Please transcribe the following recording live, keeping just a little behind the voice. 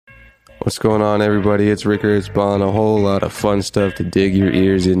What's going on, everybody? It's Ricker. It's Bon. A whole lot of fun stuff to dig your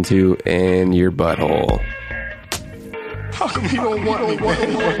ears into and your butthole. How come you don't want me? You know that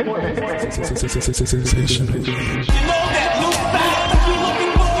new style that you're looking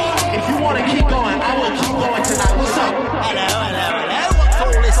for? If you want to keep going, I will keep going tonight. What's up?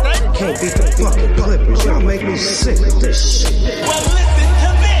 Can't beat the fucking Clippers. Y'all make me sick with this shit. Well, listen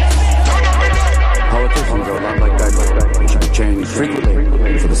to this. Politicians are a lot like that. They should change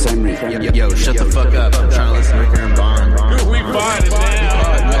frequently for the same reason. Yo, shut the fuck up. I'm trying to listen to Ricker and Bond. We find it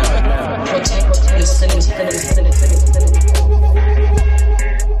now. Protect your city.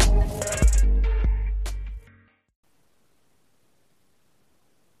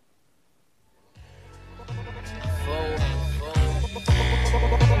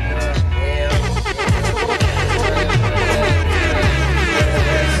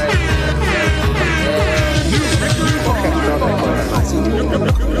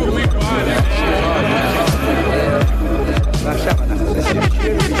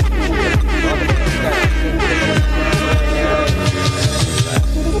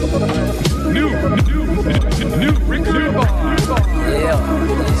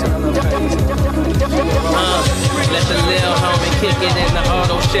 Let the lil homie kick it in the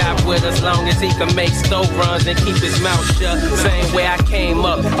auto shop with us, long as he can make stove runs and keep his mouth shut. Same way I came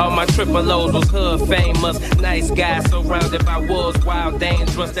up, all my triple O's was hood famous. Nice guy surrounded by wolves, wild,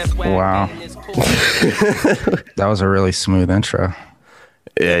 dangerous. That's why. Wow. That was a really smooth intro.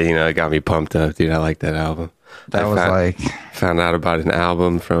 Yeah, you know, it got me pumped up, dude. I like that album. Found out about an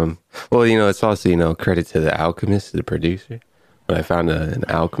album from, well, you know, it's also, you know, credit to The Alchemist, the producer. But I found an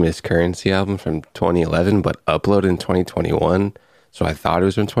Alchemist Currency album from 2011, but uploaded in 2021. So I thought it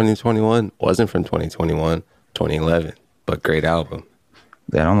was from 2021. Wasn't from 2021, 2011. But great album.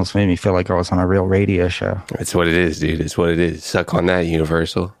 That almost made me feel like I was on a real radio show. That's what it is, dude. It's what it is. Suck on that,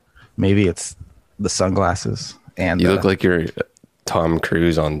 Universal. Maybe it's the sunglasses. And you look like you're Tom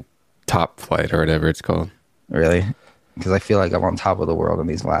Cruise on Top Flight or whatever it's called. Really? Because I feel like I'm on top of the world in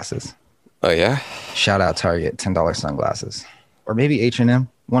these glasses. Oh, yeah? Shout out Target, $10 sunglasses. Or maybe H&M,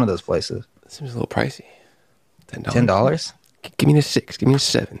 one of those places. That seems a little pricey. $10? $10? Give me the 6. Give me the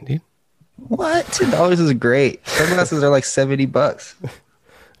 7, dude. What? $10 is great. Sunglasses are like $70.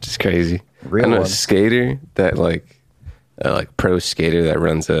 Just crazy. Real I know a ones. skater that like pro skater that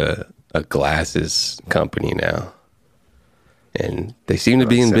runs a glasses company now. And they seem to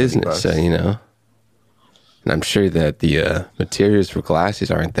be in business, so, you know. And I'm sure that the materials for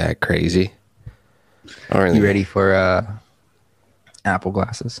glasses aren't that crazy. You ready for Apple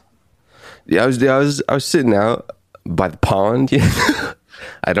glasses? Yeah, I was sitting out by the pond.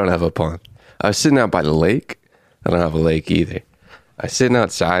 I don't have a pond. I was sitting out by the lake. I don't have a lake either. I was sitting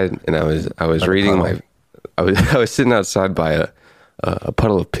outside and I was reading I was sitting outside by a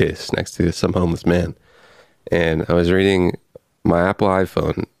puddle of piss next to some homeless man, and I was reading my Apple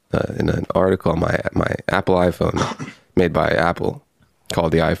iPhone in an article on my Apple iPhone made by Apple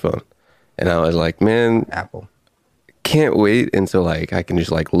called the iPhone, and I was like, man, Apple. Can't wait until like I can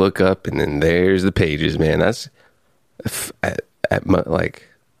just like look up and then there's the pages, man. That's like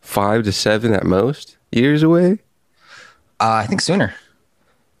 5 to 7 at most years away. I think sooner.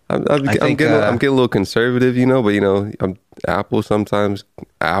 I'm getting a little conservative, you know, but you know, Apple sometimes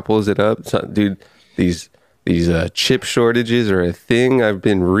apples it up. So, dude, these chip shortages are a thing I've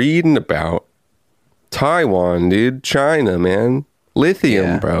been reading about. Taiwan, dude, China, man,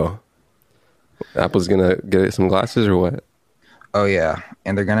 lithium, bro. Apple's gonna get some glasses or what? Oh yeah,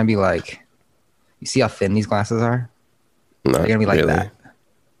 and they're gonna be like, you see how thin these glasses are? They're gonna be like that.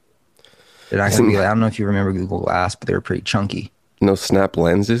 They're not gonna be like, I don't know if you remember Google Glass, but they were pretty chunky. No snap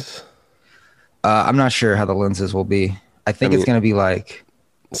lenses? I'm not sure how the lenses will be. I think it's gonna be like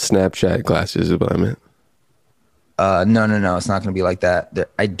Snapchat glasses is what I meant. No, it's not gonna be like that.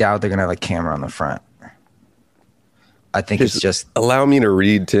 I doubt they're gonna have a camera on the front. I think it's just allow me to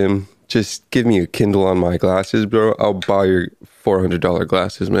read, Tim. Just give me a Kindle on my glasses, bro. I'll buy your $400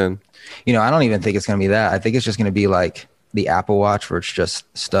 glasses, man. You know, I don't even think it's going to be that. I think it's just going to be like the Apple Watch where it's just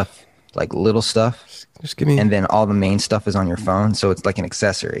stuff, like little stuff. Just give me... And then all the main stuff is on your phone. So it's like an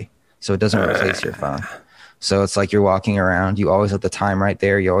accessory. So it doesn't replace your phone. So it's like you're walking around. You always have the time right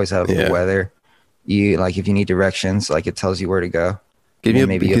there. You always have the weather. You like if you need directions, like it tells you where to go. Give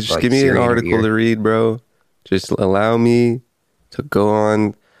me give me an article to read, bro. Just allow me to go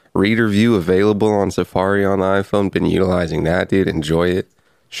on... Reader View available on Safari on the iPhone. Been utilizing that, dude. Enjoy it.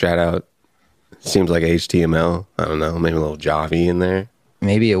 Shout out. Seems like HTML. I don't know. Maybe a little Java in there.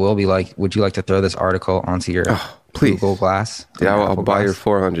 Maybe it will be like, would you like to throw this article onto your Google Glass? Yeah, I'll buy your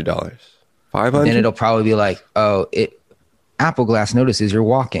 $400. $500? Then it'll probably be like, Apple Glass notices you're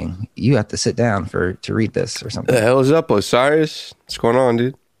walking. You have to sit down to read this or something. The hell is up, Osiris? What's going on,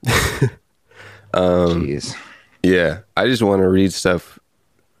 dude? Jeez. Yeah, I just want to read stuff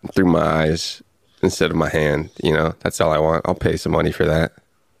through my eyes instead of my hand. You know, that's all I want. I'll pay some money for that.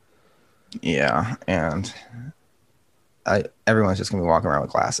 Yeah, and everyone's just gonna be walking around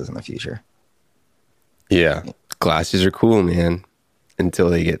with glasses in the future. Yeah, glasses are cool, man. Until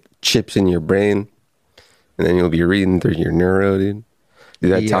they get chips in your brain, and then you'll be reading through your neuro, dude.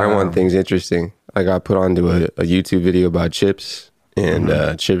 Dude, that Yeah. Taiwan thing's interesting. I got put onto a YouTube video about chips and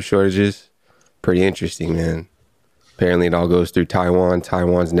chip shortages. Pretty interesting, man. Apparently, it all goes through Taiwan.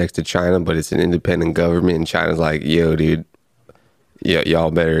 Taiwan's next to China, but it's an independent government, and China's like, yo, dude,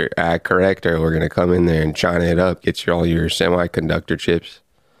 y'all better act correct, or we're gonna come in there and China it up, get all your semiconductor chips.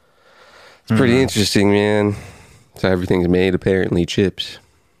 It's pretty interesting, man. So everything's made apparently chips.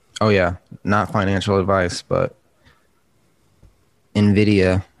 Oh yeah, not financial advice, but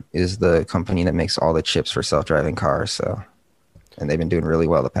Nvidia is the company that makes all the chips for self-driving cars. So, and they've been doing really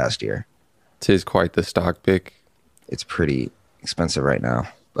well the past year. It is quite the stock pick. It's pretty expensive right now,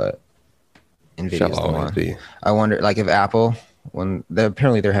 but Nvidia's Shall the always one. be. I wonder, like, if Apple,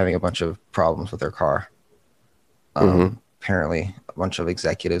 apparently they're having a bunch of problems with their car. Apparently, a bunch of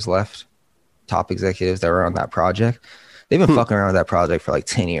executives left, top executives that were on that project. They've been fucking around with that project for like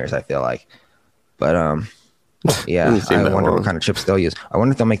 10 years, I feel like. But yeah, Doesn't seem I that wonder long. what kind of chips they'll use. I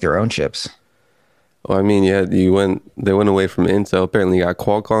wonder if they'll make their own chips. Well, I mean, yeah, they went away from Intel. Apparently, you got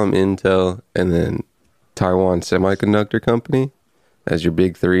Qualcomm, Intel, and then Taiwan Semiconductor Company as your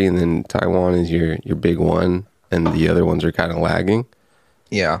big three, and then Taiwan is your big one, and the other ones are kind of lagging.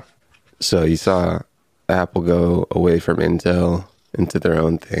 Yeah. So you saw Apple go away from Intel into their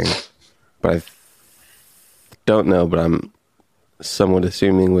own thing, but I don't know. But I'm somewhat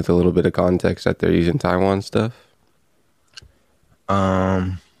assuming, with a little bit of context, that they're using Taiwan stuff.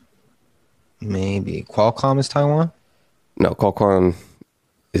 Maybe Qualcomm is Taiwan. No, Qualcomm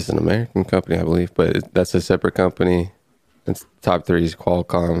is an American company, I believe, but that's a separate company. It's top three is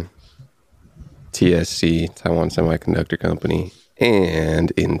Qualcomm, TSC, Taiwan Semiconductor Company,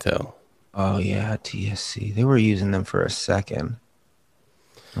 and Intel. Oh yeah, TSC. They were using them for a second.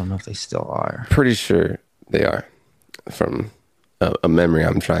 I don't know if they still are. Pretty sure they are, from a memory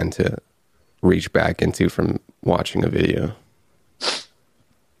I'm trying to reach back into from watching a video.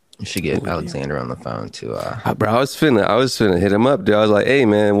 You should get Alexander on the phone to Bro, I was finna hit him up, dude. I was like, hey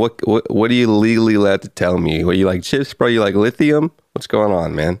man, what are you legally allowed to tell me? What, you like chips, bro? You like lithium? What's going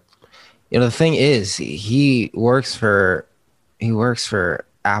on, man? You know, the thing is, he works for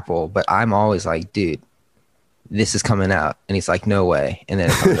Apple, but I'm always like, dude, this is coming out, and he's like, no way, and then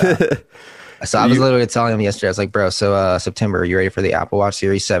it comes out. So I was literally telling him yesterday, I was like, bro, so September, are you ready for the Apple Watch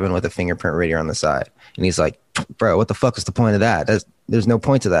Series 7 with a fingerprint reader on the side? And he's like, bro, what the fuck is the point of that? There's no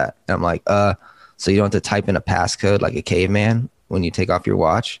point to that. And I'm like, so you don't have to type in a passcode like a caveman when you take off your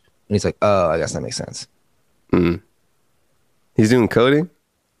watch? And he's like, oh, I guess that makes sense. He's doing coding?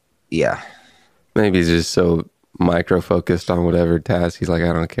 Yeah. Maybe he's just so micro-focused on whatever task. He's like,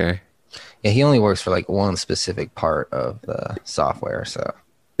 I don't care. Yeah, he only works for like one specific part of the software, so.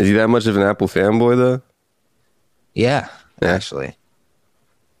 Is he that much of an Apple fanboy, though? Yeah, actually.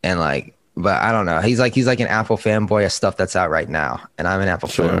 And like, but I don't know. He's like an Apple fanboy of stuff that's out right now, and I'm an Apple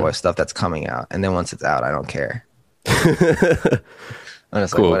fanboy of stuff that's coming out. And then once it's out, I don't care. I'm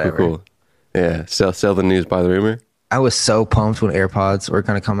just Cool, like, whatever. cool. Yeah, sell the news by the rumor. I was so pumped when AirPods were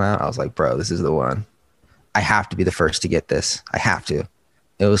going to come out. I was like, bro, this is the one. I have to be the first to get this. I have to.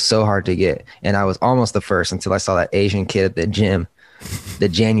 It was so hard to get, and I was almost the first until I saw that Asian kid at the gym. The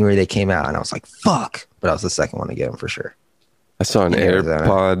January they came out, and I was like, fuck. But I was the second one to get them for sure. I saw an In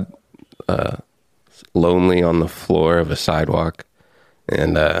Arizona. AirPod lonely on the floor of a sidewalk,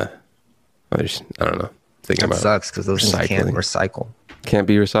 and I don't know. Thinking It about sucks because those things can't recycling. recycle. Can't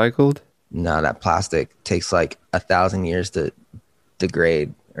be recycled? No, that plastic takes like 1,000 years to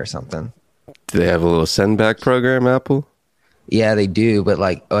degrade or something. Do they have a little send back program, Apple? Yeah, they do, but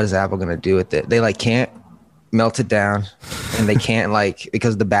like, what is Apple gonna do with it? They like can't melt it down, and they can't like,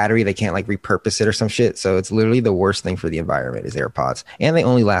 because the battery, they can't like repurpose it or some shit. So it's literally the worst thing for the environment is AirPods, and they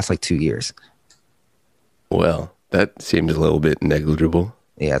only last like 2 years. Well, that seems a little bit negligible.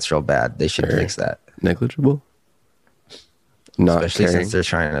 Yeah, it's real bad. They should fix that, Negligible? Not especially caring. since they're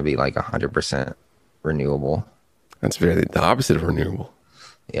trying to be like 100% renewable. That's very the opposite of renewable.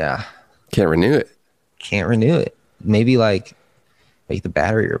 Yeah, Can't renew it. can't renew it. Maybe like make the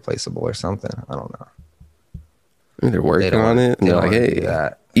battery replaceable or something. I don't know. Maybe they're working don't on wanna- it, and they they're don't like, wanna do "Hey,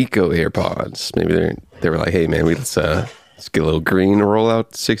 that. eco AirPods." Maybe they were like, "Hey, man, let's get a little green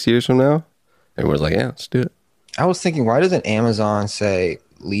rollout 6 years from now." Everyone's like, "Yeah, let's do it." I was thinking, why doesn't Amazon say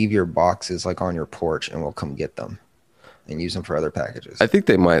leave your boxes like on your porch and we'll come get them and use them for other packages? I think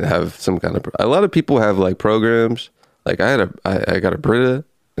they might have some kind of. A lot of people have like programs. Like I got a Brita,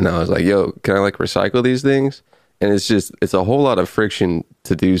 and I was like, "Yo, can I like recycle these things?" And it's a whole lot of friction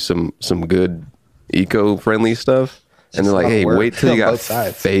to do some good eco-friendly stuff. And they're like, "Hey, wait till you got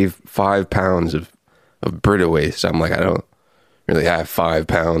 5 pounds of Brita waste." I'm like, I don't really have 5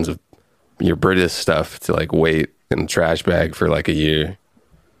 pounds of your Brita stuff to like wait in a trash bag for like a year.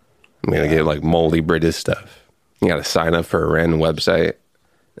 I'm gonna get like moldy British stuff. You gotta sign up for a random website,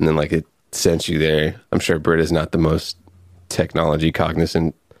 and then like it sends you there. I'm sure Brita's not the most technology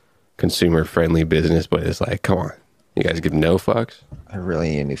cognizant, consumer friendly business, but it's like, come on, you guys give no fucks. I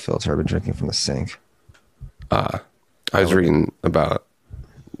really need a new filter. I've been drinking from the sink. I was reading about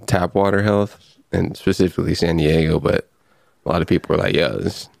tap water health and specifically San Diego, but a lot of people were like, "Yo,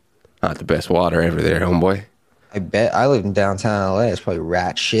 this is not the best water ever there, homeboy." I bet I live in downtown LA. It's probably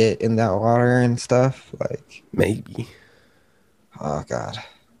rat shit in that water and stuff. Like Maybe. Oh God.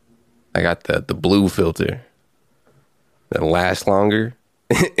 I got the blue filter that lasts longer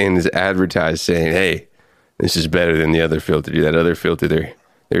and is advertised saying, "Hey, this is better than the other filter. That other filter,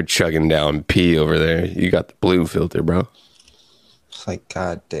 they're chugging down pee over there. You got the blue filter, bro." It's like,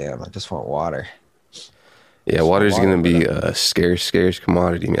 God damn, I just want water. Yeah, water's going to be a scarce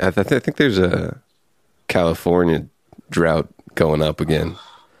commodity. Man, I think there's a California drought going up again.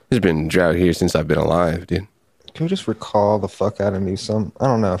 There's been drought here since I've been alive, dude. Can we just recall the fuck out of Newsom? I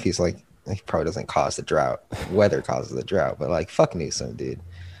don't know if he probably doesn't cause the drought. Weather causes the drought, but like, fuck Newsom, dude.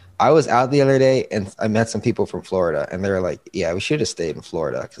 I was out the other day and I met some people from Florida, and they were like, "Yeah, we should have stayed in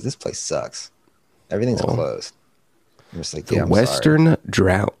Florida because this place sucks. Everything's closed." I'm just like, the Western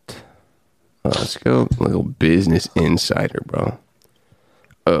drought. Let's go, little Business Insider, bro.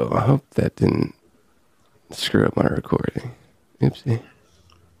 Oh, I hope that didn't screw up my recording. Oopsie.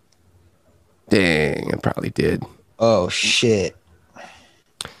 Dang, it probably did. Oh, shit.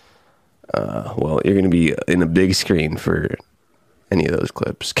 Well, you're going to be in a big screen for any of those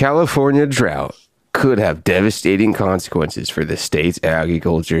clips. California drought could have devastating consequences for the state's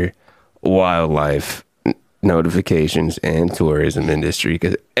agriculture, wildlife, notifications, and tourism industry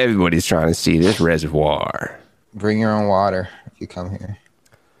because everybody's trying to see this reservoir. Bring your own water if you come here.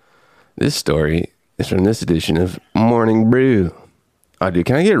 This story is from this edition of Morning Brew. Oh, dude,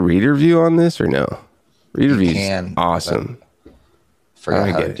 can I get a reader review on this or no? Reader review is awesome. Forgot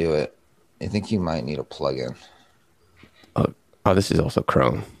how to do it. I think you might need a plugin. Oh, this is also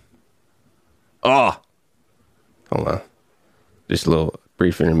Chrome. Oh, hold on. Just a little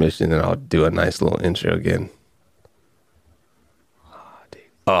brief intermission, and I'll do a nice little intro again.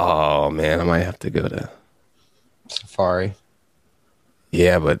 Oh, man, I might have to go to Safari.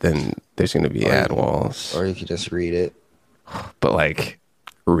 Yeah, but then there's going to be ad walls. Or you could just read it. But like,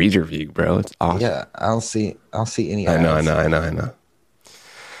 reader view, bro. It's awesome. Yeah, I'll see any I ads. know.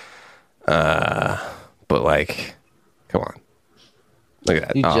 But like, come on. Look at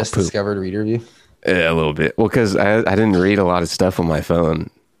that. You just discovered reader view? Yeah, a little bit. Well, because I didn't read a lot of stuff on my phone.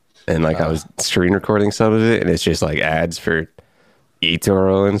 And like I was screen recording some of it, and it's just like ads for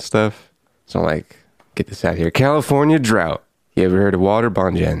eToro and stuff. So I'm like, get this out here. California drought. You ever heard of water,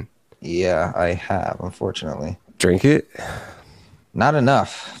 Bonjen? Yeah, I have, unfortunately. Drink it? Not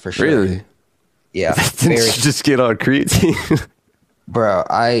enough, for sure. Really? Yeah. Didn't you just get on creatine? Bro,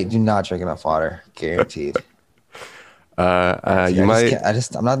 I do not drink enough water. Guaranteed. I'm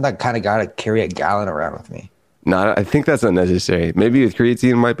not that kind of guy to carry a gallon around with me. No, I think that's unnecessary. Maybe with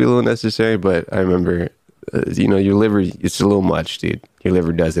creatine it might be a little necessary, but I remember, your liver, it's a little much, dude. Your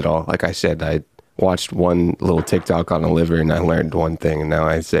liver does it all. Like I said, I watched one little TikTok on the liver and I learned one thing, and now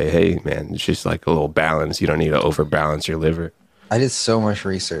I say, hey, man, it's just like a little balance. You don't need to overbalance your liver. I did so much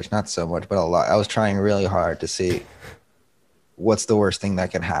research, not so much, but a lot. I was trying really hard to see what's the worst thing that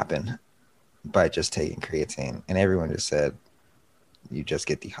can happen by just taking creatine, and everyone just said you just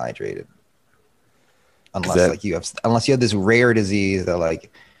get dehydrated. Unless you have this rare disease that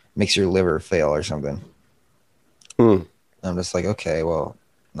like makes your liver fail or something. I'm just like, okay, well,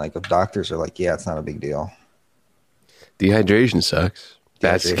 like if doctors are like, yeah, it's not a big deal. Dehydration sucks.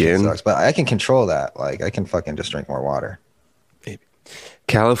 Bad skin sucks, but I can control that. Like I can fucking just drink more water. Maybe.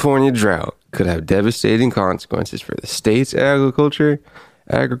 California drought could have devastating consequences for the state's agriculture,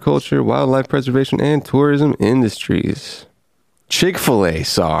 wildlife preservation, and tourism industries. Chick-fil-A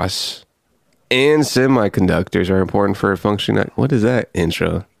sauce and semiconductors are important for a functioning. What is that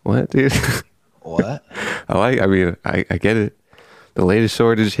intro? What, dude? What? I get it. The latest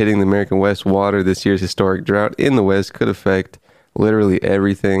shortage hitting the American West water this year's historic drought in the West could affect literally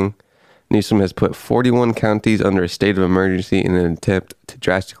everything Newsom has put 41 counties under a state of emergency in an attempt to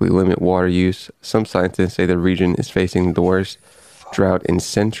drastically limit water use. Some scientists say the region is facing the worst drought in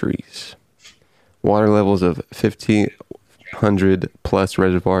centuries. Water levels of 1,500 plus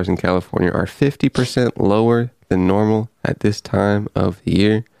reservoirs in California are 50% lower than normal at this time of the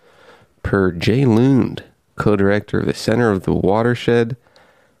year, per Jay Lund, co-director of the Center of the Watershed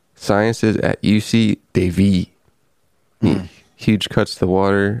Sciences at UC Davis. Huge cuts to the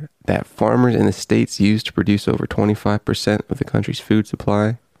water that farmers in the states use to produce over 25% of the country's food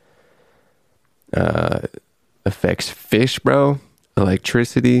supply. Affects fish, bro.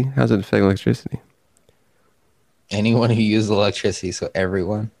 Electricity. How does it affect electricity? Anyone who uses electricity, so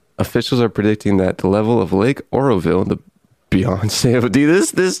everyone. Officials are predicting that the level of Lake Oroville, the Beyonce of dude,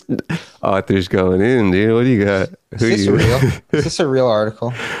 this author's going in, dude. What do you got? Is this real? Is this a real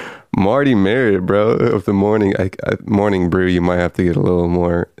article? Marty Merritt, bro, of the Morning Brew. You might have to get a little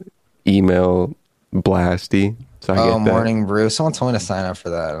more email blasty. So I get Morning Brew. Someone told me to sign up for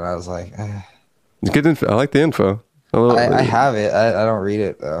that, and I was like, It's good info. I like the info. I have it. I don't read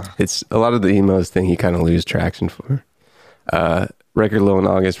it though. It's a lot of the emails thing you kind of lose traction for. Record low in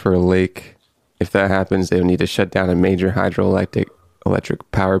August for a lake. If that happens, they would need to shut down a major hydroelectric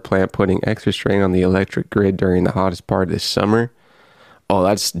power plant, putting extra strain on the electric grid during the hottest part of this summer. Oh,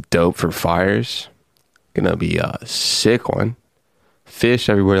 that's dope for fires. Gonna be a sick one. Fish,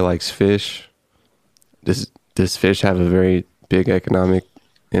 everybody likes fish. Does fish have a very big economic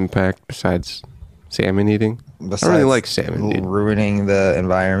impact besides salmon eating? Besides I really like salmon, dude. Ruining the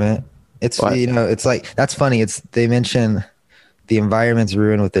environment. It's What? it's like, that's funny. They mention the environment's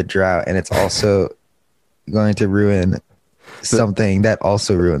ruined with the drought, and it's also going to ruin something that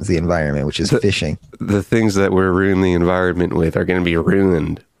also ruins the environment, which is fishing. The things that we're ruining the environment with are going to be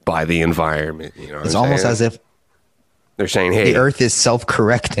ruined by the environment. You know, what It's I'm almost saying? as if They're saying, "Hey, the Earth is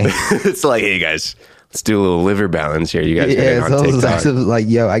self-correcting. it's like, hey guys, let's do a little liver balance here. You guys Yeah, got it's on almost TikTok. as if like,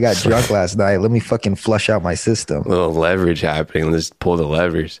 yo, I got drunk last night. Let me fucking flush out my system. A little leverage happening. Let's pull the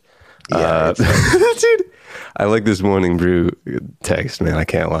levers." Yeah, Dude, I like this Morning Brew text, man. I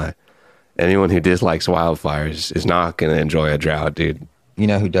can't lie. Anyone who dislikes wildfires is not going to enjoy a drought, dude. You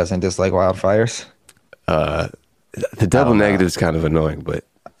know who doesn't dislike wildfires? The double negative is kind of annoying, but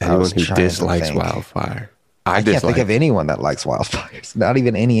anyone was who trying to dislikes think. wildfire, I can't dislike think of anyone that likes wildfires. Not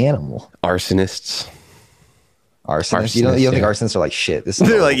even any animal. arsonists. Arsonists. You don't think yeah. arsonists are like, shit, this is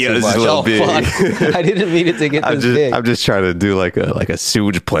They're a like, little yeah, too this is a much. little Oh, big. fuck. I didn't mean it to get this big. I'm just trying to do like a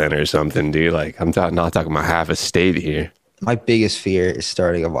sewage plant or something, dude. Like not talking about half a state here. My biggest fear is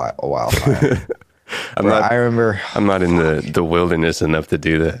starting a wildfire. I'm not in the wilderness enough to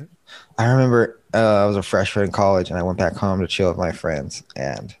do that. I remember I was a freshman in college, and I went back home to chill with my friends.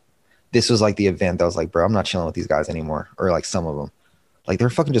 And this was like the event that was like, bro, I'm not chilling with these guys anymore. Or like some of them. Like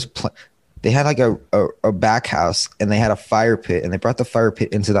they're fucking just they had like a back house, and they had a fire pit, and they brought the fire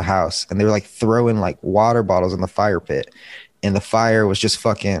pit into the house, and they were like throwing like water bottles in the fire pit, and the fire was just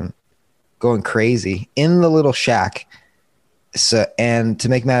fucking going crazy in the little shack. So, and to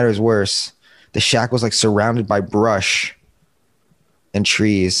make matters worse, the shack was like surrounded by brush and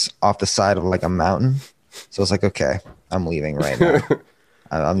trees off the side of like a mountain. So it's like, okay, I'm leaving right now.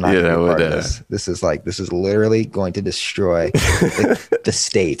 I'm not Yeah, gonna be that part of would, this. This is literally going to destroy the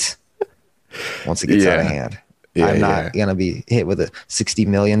state once it gets out of hand. Yeah, I'm not gonna be hit with a $60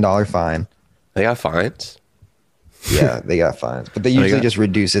 million fine. They got fines. Yeah, they got fines, but they They usually got- just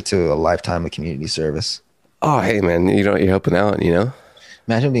reduce it to a lifetime of community service. Oh, hey man, you're helping out. You know,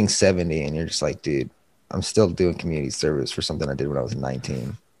 Imagine being 70 and you're just like, dude, I'm still doing community service for something I did when I was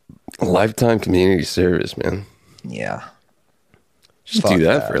 19. lifetime community service, man. Yeah. Just Fuck do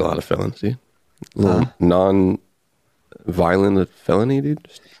that that. for a lot of felons, dude. Non-violent felony, dude.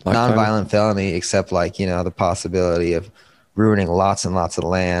 Just lifetime. Non-violent felony, except like, the possibility of ruining lots and lots of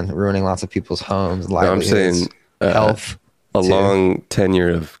land, ruining lots of people's homes, No, I'm livelihoods, saying health. a too. long tenure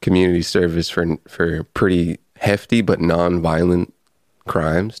of community service for pretty hefty but non-violent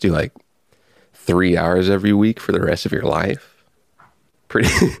crimes. Do like 3 hours every week for the rest of your life. Pretty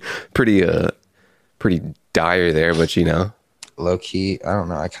dire there, but Low key, I don't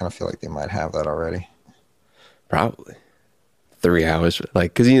know. I kind of feel like they might have that already. probably 3 hours.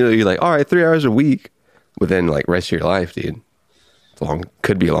 Like, cause you're like, all right, 3 hours a week, but then like rest of your life, dude. It's long,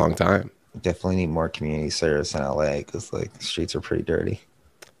 could be a long time. Definitely need more community service in LA because like the streets are pretty dirty.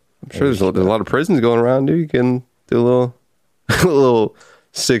 I'm sure there's a lot of prisons going around, dude. You can do a little, a little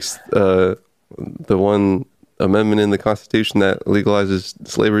sixth, the one amendment in the Constitution that legalizes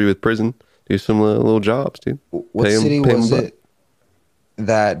slavery with prison. Do some little jobs, dude. What Pay 'em- city pay 'em was buck. it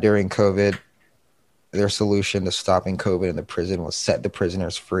that during COVID, their solution to stopping COVID in the prison was set the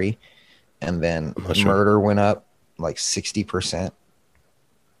prisoners free and then not sure. murder went up like 60%.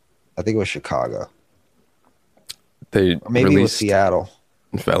 I think it was Chicago. They Or maybe it was released Seattle.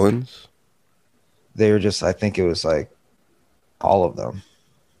 felons. They were just, I think it was like all of them.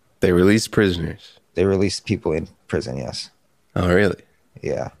 They released prisoners. They released people in prison, yes. Oh, really?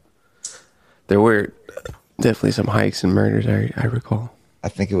 Yeah. There were definitely some hikes and murders, I recall. I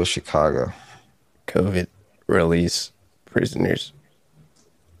think it was Chicago. COVID release prisoners.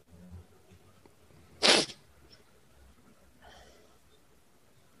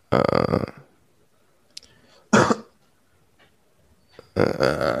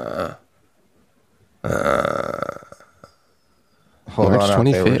 Hold March on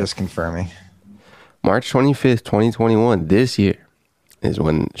out there, we're 25th. just confirming. March 25th, 2021, this year, is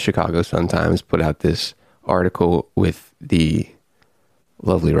when Chicago Sun-Times put out this article with the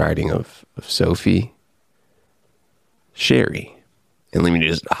lovely writing of Sophie Sherry. And let me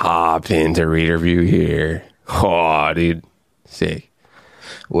just hop into reader view here. Oh, dude. Sick.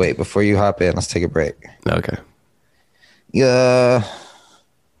 Wait, before you hop in, let's take a break. Okay. Yeah.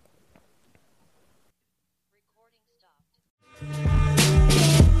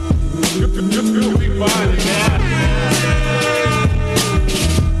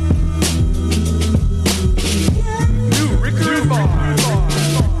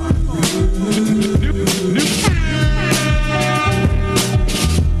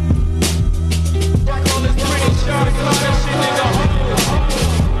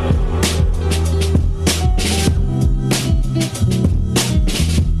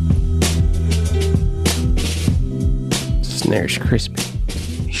 Snares crispy.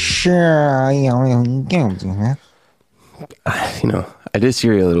 Sure. You know, I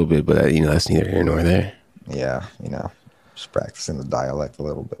disagree a little bit, but, that's neither here nor there. Yeah, just practicing the dialect a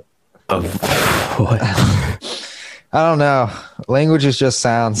little bit. Of what? I don't know. Language is just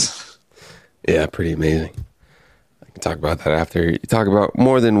sounds. Yeah, pretty amazing. I can talk about that after. You talk about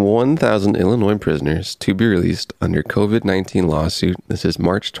more than 1,000 Illinois prisoners to be released under COVID-19 lawsuit. This is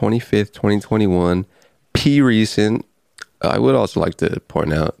March 25th, 2021. Recent. I would also like to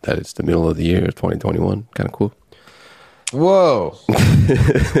point out that it's the middle of the year of 2021. Kind of cool. Whoa.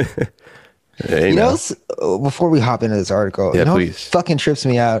 Hey, Before we hop into this article, Yeah, what please. fucking trips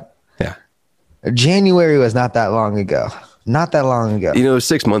me out? Yeah. January was not that long ago. Not that long ago. It was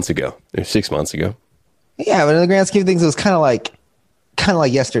 6 months ago. It was 6 months ago. Yeah, but in the grand scheme of things, it was kind of like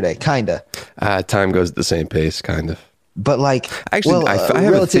yesterday, kind of. Time goes at the same pace, kind of. But Actually, I have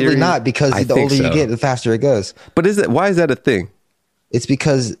a relatively theory. not, because I the think older you so. get, the faster it goes. But why is that a thing? It's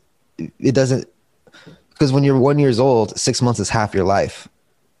because it doesn't. Because when you're 1 year old, 6 months is half your life,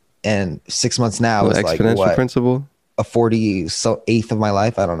 and 6 months now is like Exponential what, principle? a 48th of my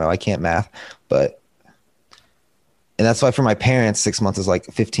life. I don't know. I can't math, and that's why for my parents, 6 months is like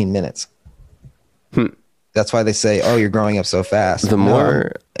 15 minutes. That's why they say, "Oh, you're growing up so fast." The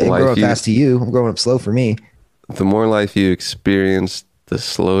more I'm life growing you- fast to you. I'm growing up slow for me. The more life you experience, the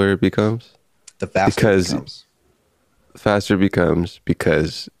slower it becomes. The faster Because- it becomes. Faster it becomes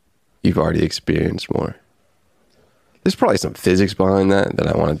because you've already experienced more. There's probably some physics behind that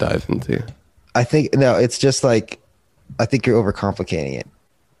I want to dive into. I think no. It's just I think you're overcomplicating it.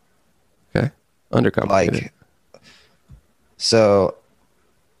 Okay, undercomplicated. Like, so,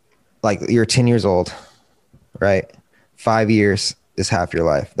 you're 10 years old, right? 5 years is half your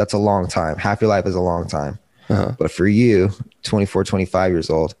life. That's a long time. Half your life is a long time. But for you, 24, 25 years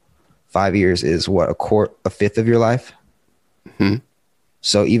old, 5 years is what, a fifth of your life?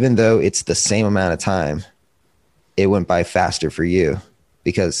 So even though it's the same amount of time, it went by faster for you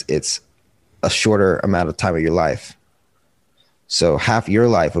because it's a shorter amount of time of your life. So half your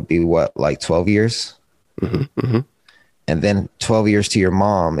life would be what, 12 years? And then 12 years to your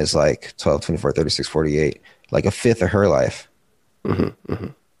mom is 12, 24, 36, 48, a fifth of her life.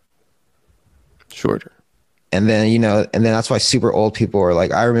 Shorter. And then, and then that's why super old people are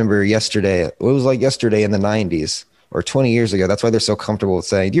I remember yesterday, it was yesterday in the 90s or 20 years ago. That's why they're so comfortable with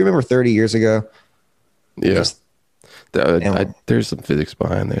saying, do you remember 30 years ago? Yeah. Just- There's some physics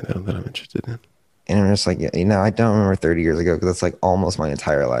behind there though that I'm interested in. And I'm just I don't remember 30 years ago because that's almost my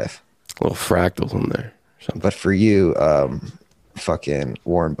entire life. Little fractals in there. Or something. But for you, fucking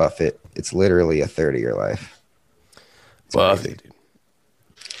Warren Buffett, it's literally a 30-year life. Buffy, dude.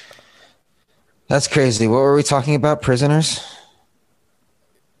 That's crazy. What were we talking about? Prisoners?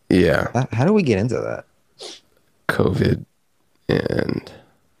 Yeah. How do we get into that? COVID and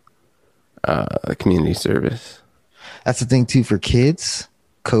community service. That's the thing too for kids.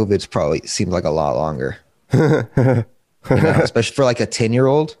 COVID's probably seems like a lot longer. Especially for a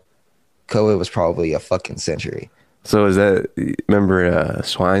 10-year-old. COVID was probably a fucking century. So is that, remember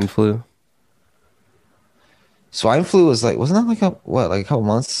swine flu? Swine flu was like, wasn't that like like a couple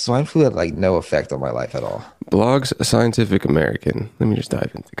months? Swine flu had like no effect on my life at all. Blogs Scientific American. Let me just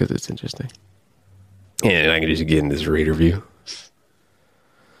dive into because it's interesting. And I can just get in this reader view.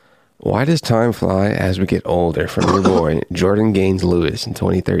 Why does time fly as we get older? From your boy Jordan Gaines Lewis in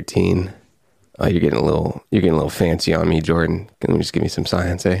 2013. Oh, you're getting a little fancy on me, Jordan. Can you just give me some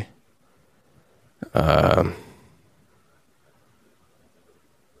science, eh?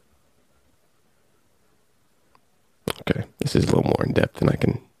 Okay, this is a little more in depth than I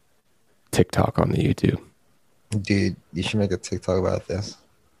can TikTok on the YouTube. Dude, you should make a TikTok about this.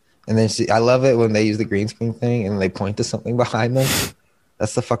 And then I love it when they use the green screen thing and they point to something behind them.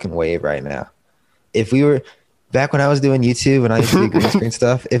 That's the fucking wave right now. If we were back when I was doing YouTube and I used to do green screen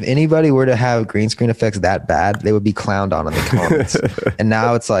stuff, if anybody were to have green screen effects that bad, they would be clowned on in the comments. And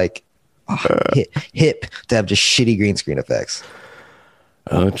now it's like hip to have just shitty green screen effects.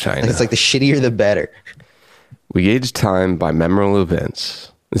 Oh, China. It's like the shittier the better. We gauge time by memorable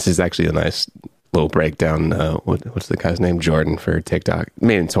events. This is actually a nice little breakdown. What's the guy's name? Jordan for TikTok.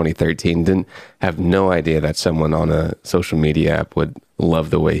 Made in 2013. Didn't have no idea that someone on a social media app would love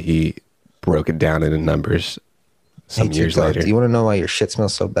the way he broke it down into numbers some years TikTok, later. Do you want to know why your shit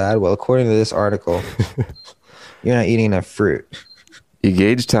smells so bad? Well, according to this article, you're not eating enough fruit. You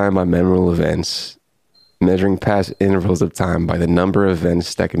gauge time by memorable events, measuring past intervals of time by the number of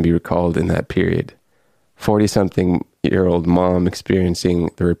events that can be recalled in that period. 40-something-year-old mom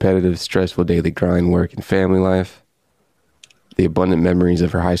experiencing the repetitive, stressful daily grind, work, and family life. The abundant memories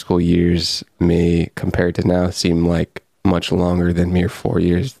of her high school years may, compared to now, seem like much longer than mere 4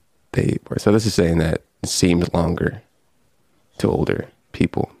 years they were. So this is saying that it seems longer to older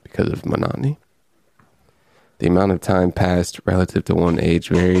people because of monotony. The amount of time passed relative to one age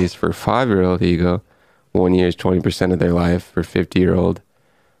varies. For a 5-year-old, here you go, 1 year is 20% of their life. For a 50-year-old,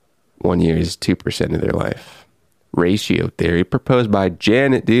 1 year is 2% of their life. Ratio theory proposed by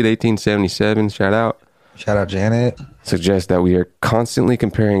Janet, dude, 1877. Shout out. Shout out, Janet. Suggests that we are constantly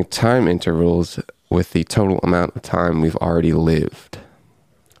comparing time intervals with the total amount of time we've already lived.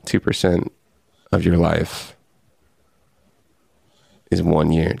 2% of your life is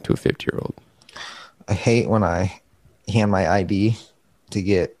 1 year to a 50-year-old. I hate when I hand my ID to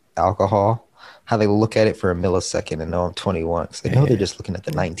get alcohol, how they look at it for a millisecond and know I'm 21. Because they know they're just looking at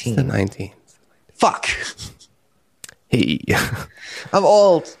the 19. It's the 19. Fuck. Hey. I'm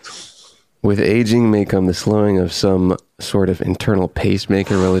old. With aging may come the slowing of some sort of internal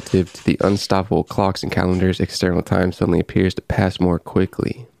pacemaker relative to the unstoppable clocks and calendars. External time suddenly appears to pass more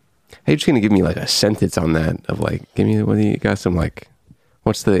quickly. Hey, you're just going to give me like a sentence on that of like, give me, what do you got some like,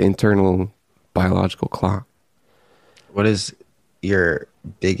 what's the internal biological clock? What is your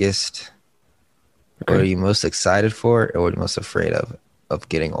biggest, Okay. what are you most excited for or what are you most afraid of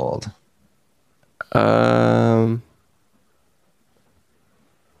getting old?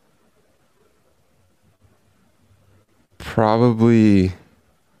 Probably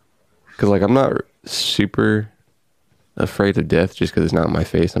because like I'm not super afraid of death just because it's not in my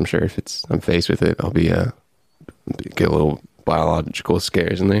face. I'm sure if I'm faced with it, I'll be get a little biological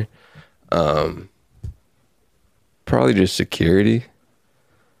scares in there. Probably just security,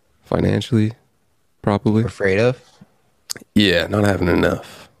 financially, probably. Afraid of? Yeah, not having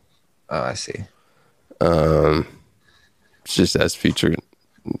enough. Oh, I see. It's just as future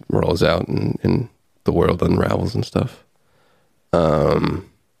rolls out and the world unravels and stuff.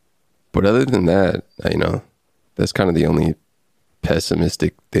 But other than that, you know, that's kind of the only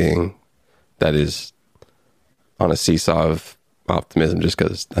pessimistic thing that is on a seesaw of optimism, just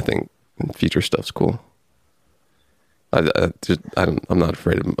because I think future stuff's cool. I'm not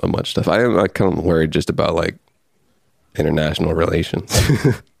afraid of much stuff. I kind of worried just about like international relations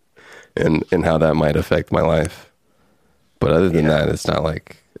and how that might affect my life. But other than that, it's not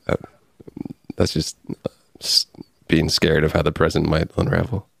like that's just being scared of how the present might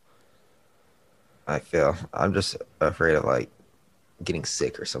unravel. I'm just afraid of like getting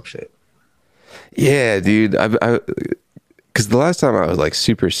sick or some shit. Yeah, dude. Because the last time I was like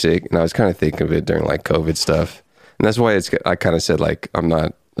super sick, and I was kind of thinking of it during like COVID stuff, and that's why I kind of said like I'm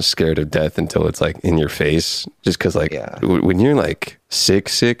not scared of death until it's like in your face, just because like when you're like sick,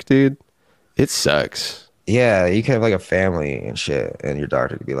 dude, it sucks. Yeah, you can have like a family and shit, and your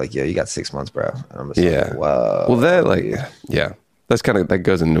doctor could be like, "Yo, you got 6 months, bro." And I'm just like, whoa. Well, that like, yeah, that's kind of that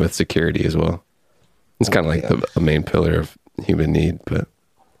goes in with security as well. It's kind of like a main pillar of human need, but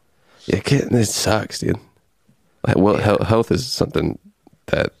yeah, it sucks, dude. Like, well, health is something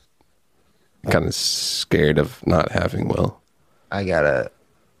that I'm kind of scared of not having. Well, I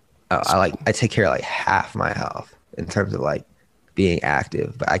take care of like half my health in terms of like being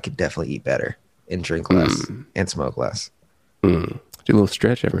active, but I could definitely eat better and drink less and smoke less. Do a little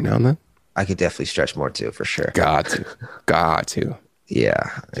stretch every now and then. I could definitely stretch more too, for sure. Got to. Yeah,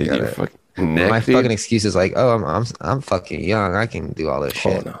 I Dude, got your it. fucking neck, My dude. fucking excuse is like, oh, I'm fucking young. I can do all this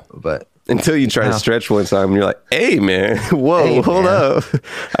shit. no. But Until you try to No. stretch one time, and you're like, "Hey, man, whoa, Hey, hold man. up,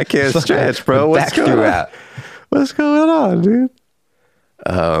 I can't stretch, bro. What's back going on? throughout. What's going on, dude?"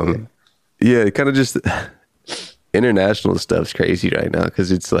 Yeah, kind of just international stuff's crazy right now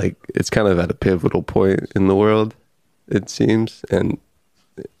because it's like it's kind of at a pivotal point in the world, it seems, and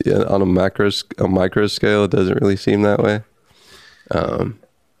yeah, on a micro scale, it doesn't really seem that way.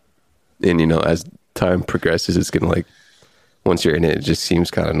 And you know, as time progresses, it's gonna like once you're in it, it just seems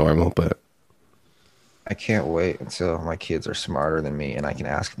kind of normal, but. I can't wait until my kids are smarter than me and I can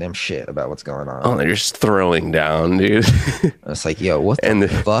ask them shit about what's going on. Oh, they're just throwing down, dude. It's like, yo, what And the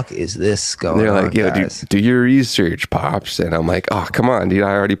the- fuck is this going They're on, like, yo, guys? do your research, pops. And I'm like, oh, come on, dude. I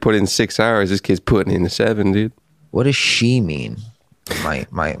already put in 6 hours. This kid's putting in 7, dude. What does she mean?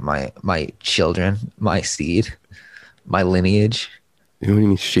 My children, my seed, my lineage. What do you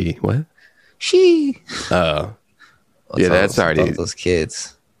mean she? What? She. Oh, What's yeah, all that's those- already all those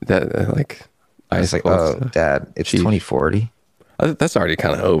kids. that like. It's like, icicles oh, stuff. Dad, it's Sheesh. 2040. That's already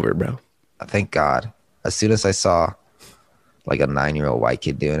kind of over, bro. Thank God. As soon as I saw like a 9-year-old white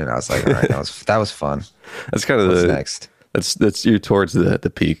kid doing it, I was like, all right, that was fun. That's kind of What's the next? That's you're towards the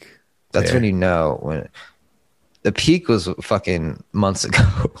peak. That's there. when you know when the peak was fucking months ago.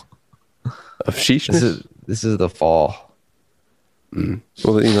 Of sheeshness. This is the fall.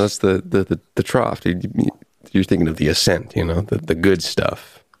 Well, you know, that's the trough, dude. You're thinking of the ascent, you know, the good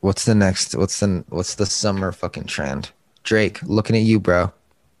stuff. What's the next? What's the summer fucking trend? Drake, looking at you, bro.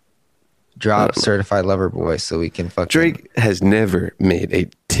 Drop Certified Lover Boy so we can fucking. Drake has never made a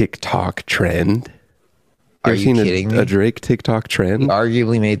TikTok trend. Are ever you seen kidding me? a Drake TikTok trend? He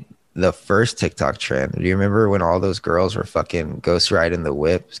arguably made the first TikTok trend. Do you remember when all those girls were fucking ghost riding the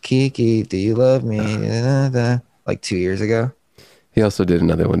whip? Kiki, do you love me? Da-da-da. Like 2 years ago. He also did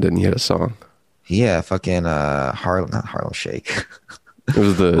another one, didn't he? He had a song. Yeah, fucking not Harlem Shake. It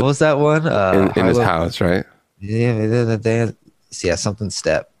was What was that one? in his Harlem- house, right? Yeah, something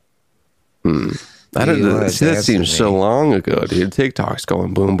step. I don't you know. wanna See, that dance seems with so me? long ago, dude. TikTok's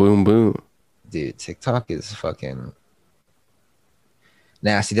going boom, boom, boom. Dude, TikTok is fucking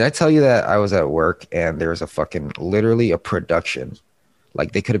nasty. Did I tell you that I was at work and there was a fucking literally a production?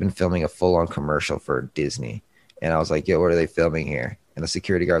 Like they could have been filming a full-on commercial for Disney. And I was like, yo, what are they filming here? And the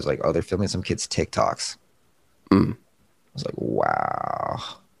security guard was like, oh, they're filming some kids' TikToks. I was like, wow.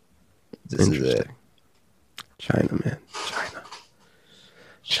 This is it. Interesting. China, man.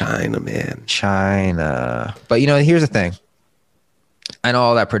 China, man. China. But you know, here's the thing. I know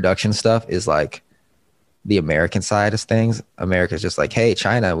all that production stuff is like the American side of things. America's just like, hey,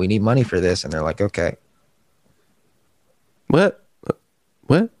 China, we need money for this. And they're like, okay. What?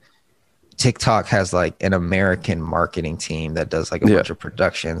 TikTok has like an American marketing team that does like a bunch of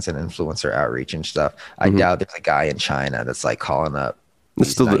productions and influencer outreach and stuff. I doubt there's a guy in China that's like calling up It's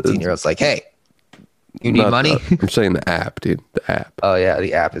these still the- 19-year-olds like, hey, you need Not money? I'm saying the app, dude. The app. Oh yeah,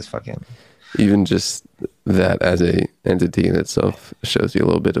 the app is fucking Even just that as a entity in itself shows you a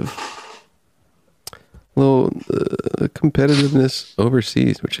little bit of competitiveness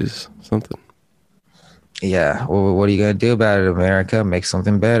overseas, which is something. yeah. Well, what are you gonna do about it, America? Make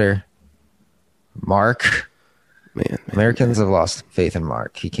something better. Mark. Man, Americans have lost faith in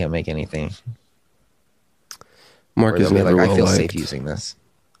Mark. He can't make anything. Mark Or is they'll be never like, I well feel liked. safe using this.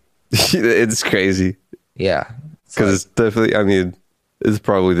 It's crazy Yeah. because it's definitely. I mean, it's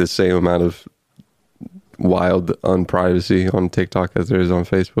probably the same amount of wild unprivacy on TikTok as there is on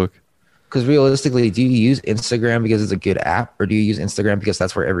Facebook. Because realistically, do you use Instagram because it's a good app, or do you use Instagram because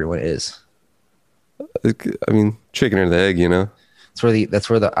that's where everyone is? I mean, chicken or the egg, you know. That's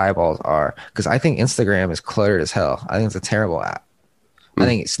where the eyeballs are. Because I think Instagram is cluttered as hell. I think it's a terrible app. I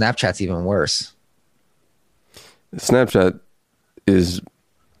think Snapchat's even worse. Snapchat is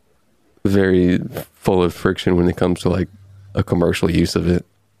very full of friction when it comes to like a commercial use of it,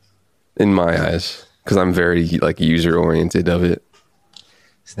 in my eyes, because I'm very like user oriented of it.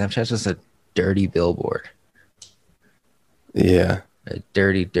 Snapchat's just a dirty billboard. Yeah, A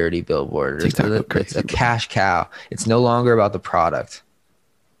dirty, dirty billboard. TikTok go It's crazy, a bro. cash cow. It's no longer about the product.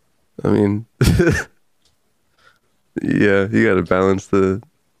 I mean, yeah, you got to balance the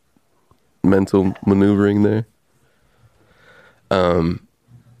mental maneuvering there.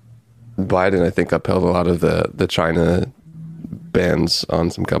 Biden, I think, upheld a lot of the China bans on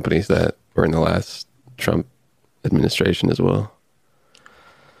some companies that were in the last Trump administration as well.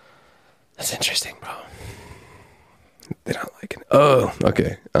 That's interesting, bro. They don't like it. Oh,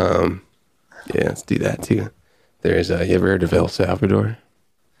 okay. Yeah, let's do that too. There's you ever heard of El Salvador?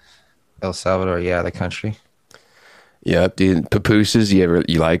 El Salvador, yeah, the country. Yep, dude. Pupusas,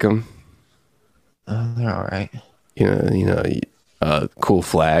 you like them? They're all right. Cool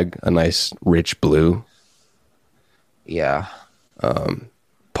flag, a nice rich blue. Yeah.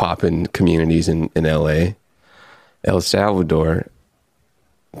 Poppin' communities in LA. El Salvador,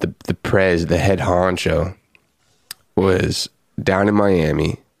 the head honcho, was down in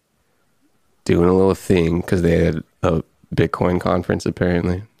Miami doing a little thing because they had a Bitcoin conference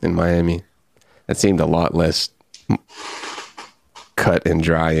apparently in Miami. That seemed a lot less cut and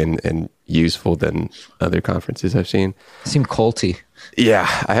dry and useful than other conferences I've seen. It seemed culty. Yeah,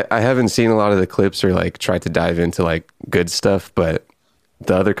 I haven't seen a lot of the clips or like tried to dive into like good stuff, but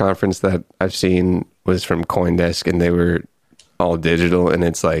the other conference that I've seen was from CoinDesk and they were all digital, and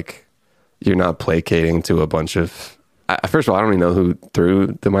it's like you're not placating to a bunch of first of all, I don't even know who threw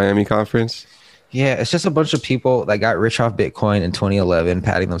the Miami conference. Yeah, it's just a bunch of people that got rich off Bitcoin in 2011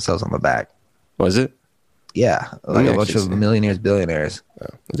 patting themselves on the back. Was it? Yeah, like a bunch of millionaires, billionaires. Oh,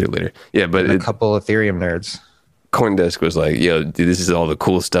 I'll do it later. Yeah, but and a couple Ethereum nerds. CoinDesk was like, yo, dude, this is all the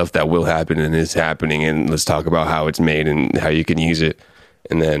cool stuff that will happen and is happening, and let's talk about how it's made and how you can use it.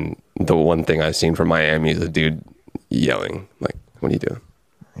 And then the one thing I've seen from Miami is a dude yelling, like, what are you doing?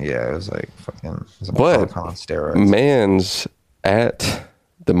 Yeah, it was like fucking... It was a but on steroids. man's at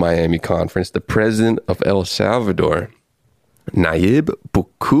the Miami conference, the president of El Salvador, Nayib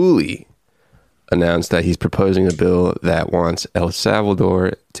Bukele, announced that he's proposing a bill that wants El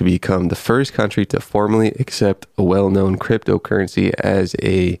Salvador to become the first country to formally accept a well-known cryptocurrency as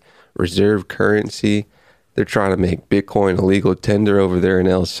a reserve currency. They're trying to make Bitcoin a legal tender over there in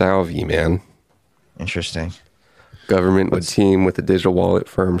El Salvi, man. Interesting. Government would team with the digital wallet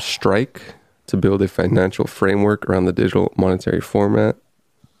firm Strike to build a financial framework around the digital monetary format.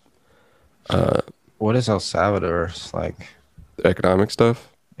 What is El Salvador's like? Economic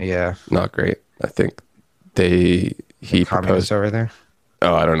stuff? Yeah. Not great. I think he proposed over there.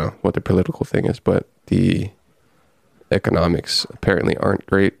 Oh, I don't know what the political thing is, but the economics apparently aren't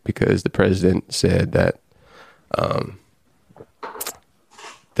great because the president said that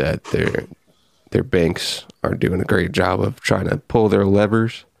that their banks are doing a great job of trying to pull their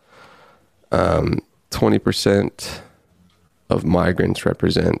levers. 20% of migrants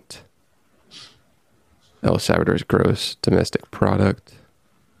represent El Salvador's gross domestic product.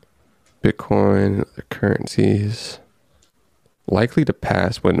 Bitcoin, other currencies, likely to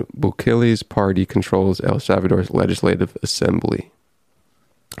pass when Bukele's party controls El Salvador's legislative assembly.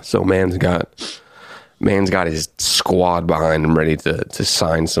 So man's got his squad behind him ready to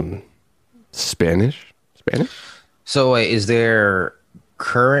sign some Spanish. So wait, is their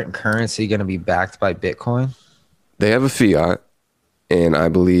current currency going to be backed by Bitcoin? They have a fiat, and I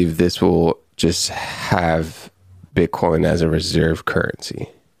believe this will just have Bitcoin as a reserve currency.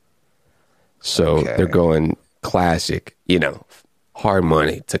 So they're going classic, hard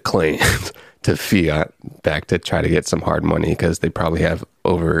money to clean to fiat back to try to get some hard money because they probably have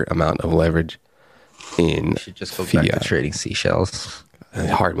over amount of leverage in should just go fiat. back to trading seashells.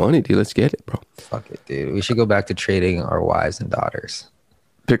 Hard money, dude. Let's get it, bro. Fuck it, dude. We should go back to trading our wives and daughters.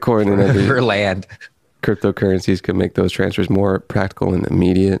 Bitcoin and other for land. Cryptocurrencies can make those transfers more practical and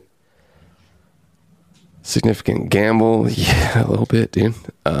immediate. Significant gamble. Yeah, a little bit, dude.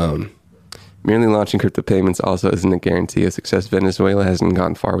 Merely launching crypto payments also isn't a guarantee of success. Venezuela hasn't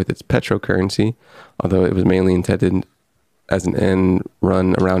gone far with its petrocurrency, although it was mainly intended as an end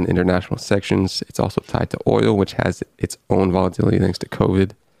run around international sections. It's also tied to oil, which has its own volatility thanks to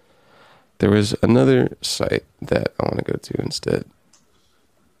COVID. There was another site that I want to go to instead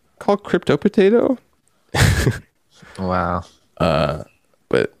called Crypto Potato. Wow.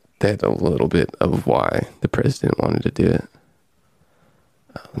 But they had a little bit of why the president wanted to do it.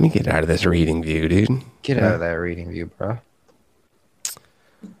 Let me get out of this reading view, dude. Get out of that reading view, bro.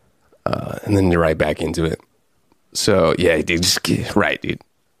 And then you're right back into it. So, yeah, dude, just get right, dude.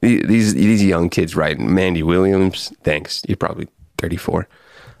 These young kids writing. Mandy Williams, thanks. You're probably 34.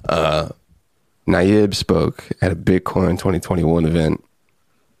 Nayib spoke at a Bitcoin 2021 event.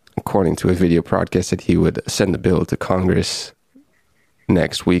 According to a video broadcast, said he would send the bill to Congress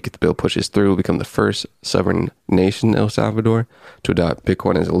next week. If the bill pushes through, will become the first sovereign nation, El Salvador, to adopt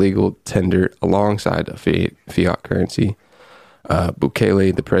Bitcoin as a legal tender alongside a fiat currency.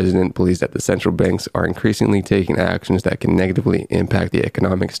 Bukele, the president, believes that the central banks are increasingly taking actions that can negatively impact the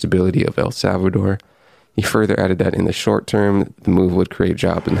economic stability of El Salvador. He further added that in the short term, the move would create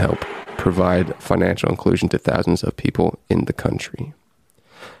jobs and help provide financial inclusion to thousands of people in the country.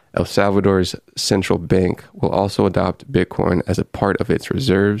 El Salvador's central bank will also adopt Bitcoin as a part of its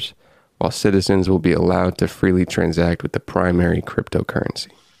reserves, while citizens will be allowed to freely transact with the primary cryptocurrency.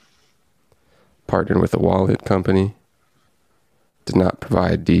 Partnered with a wallet company. Did not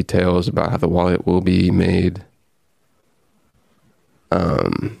provide details about how the wallet will be made.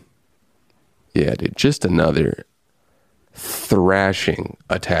 Yeah, dude, just another thrashing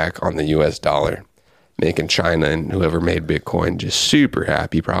attack on the US dollar, making China and whoever made Bitcoin just super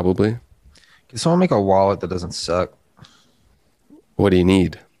happy, probably. Can someone make a wallet that doesn't suck? What do you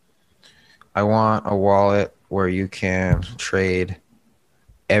need? I want a wallet where you can trade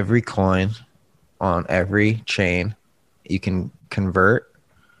every coin on every chain. You can convert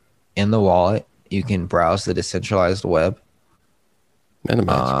in the wallet. You can browse the decentralized web.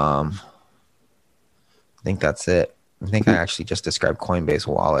 MetaMask. I think that's it. I think I actually just described Coinbase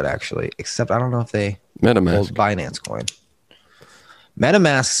wallet, actually, except I don't know if they MetaMask. hold Binance coin.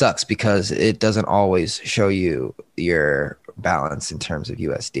 MetaMask sucks because it doesn't always show you your balance in terms of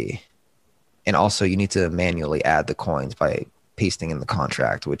USD. And also you need to manually add the coins by pasting in the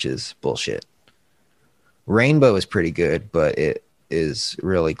contract, which is bullshit. Rainbow is pretty good, but it is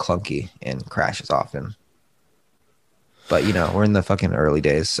really clunky and crashes often. But, you know, we're in the fucking early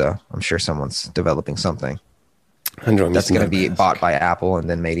days, so I'm sure someone's developing something that's going to be bought by Apple and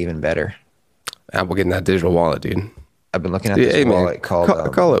then made even better. Apple getting that digital wallet, dude. I've been looking at this wallet called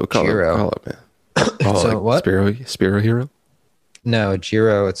Giro. Call it, man. So what? Spiro Hero? No,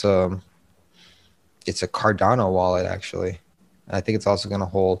 Giro. It's a Cardano wallet, actually. I think it's also going to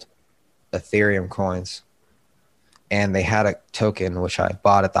hold Ethereum coins. And they had a token, which I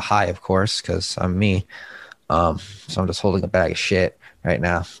bought at the high, of course, because I'm me. So I'm just holding a bag of shit right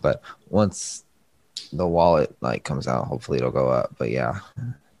now. But once the wallet comes out, hopefully it'll go up. But yeah,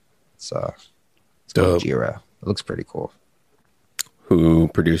 it's called Giro. It looks pretty cool. Who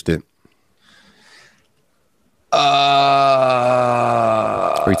produced it?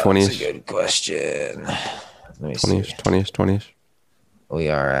 320s. That's a good question. Let me 20s. We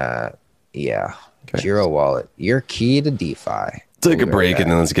are at Giro wallet. Your key to DeFi. Take a break and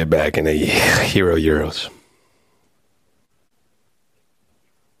then let's get back into Hero Euros.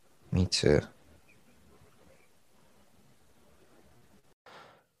 Me too.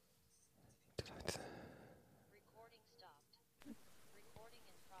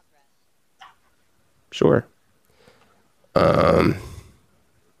 Sure.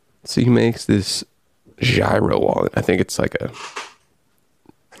 So he makes this gyro wallet. I think it's like a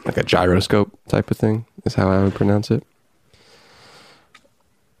gyroscope type of thing is how I would pronounce it.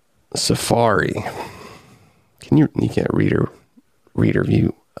 Safari. You can't read or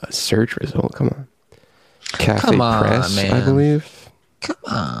view a search result. Come on. Cafe Press, man. I believe. Come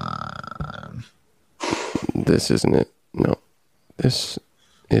on. This isn't it. No. This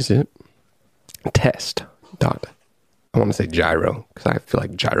is it. Test. Dot. I want to say gyro because I feel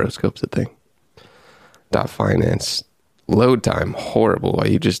like gyroscope's a thing. Dot finance. Load time. Horrible. Are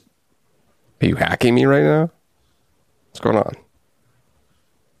you hacking me right now? What's going on?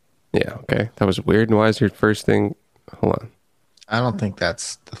 Yeah, okay. That was weird. And why is your first thing? Hold on. I don't think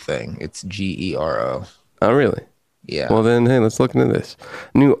that's the thing. It's GERO. Oh, really? Yeah. Well, then, hey, let's look into this.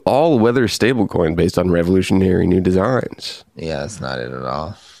 New all-weather stablecoin based on revolutionary new designs. Yeah, that's not it at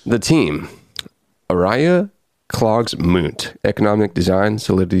all. The team. Araya Clogs Moont. Economic design,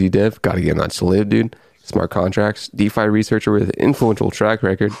 Solidity dev. Gotta get on that Solid, dude. Smart contracts. DeFi researcher with influential track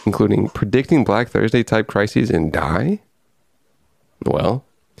record, including predicting Black Thursday type crises in DAI. Well,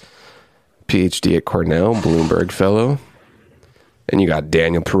 PhD at Cornell, Bloomberg fellow. And you got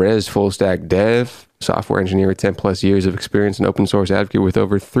Daniel Perez, full stack dev, software engineer with 10 plus years of experience and open source advocate with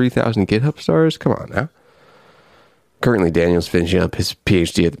over 3,000 GitHub stars. Come on now. Currently, Daniel's finishing up his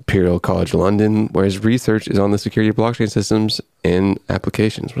PhD at Imperial College London, where his research is on the security of blockchain systems and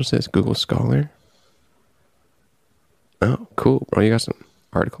applications. What's this? Google Scholar? Oh, cool, bro. You got some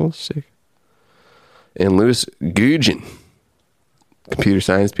articles? Sick. And Louis Guggen, computer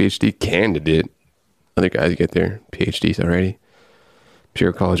science PhD candidate. Other guys get their PhDs already.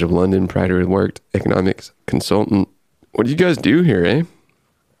 Imperial College of London, prior to worked economics consultant. What do you guys do here, eh?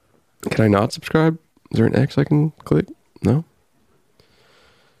 Can I not subscribe? Is there an X I can click? No?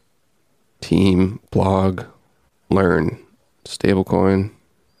 Team, blog, learn, stablecoin.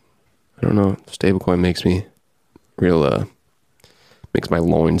 I don't know. Stablecoin makes me makes my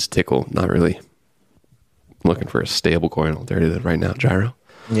loins tickle. Not really. I'm looking for a stablecoin alternative right now, Gyro.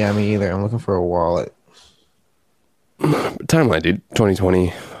 Yeah, me either. I'm looking for a wallet. Timeline, dude.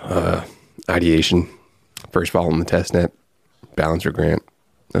 2020, ideation, first fall on the testnet, Balancer grant.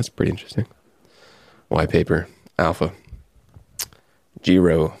 That's pretty interesting. White paper, alpha,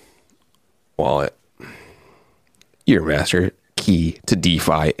 Giro wallet, year master, key to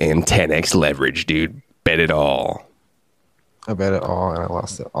DeFi and 10x leverage, dude. Bet it all. I bet it all, and I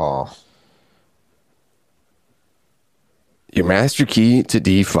lost it all. Your master key to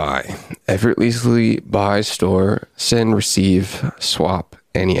DeFi. Effortlessly buy, store, send, receive, swap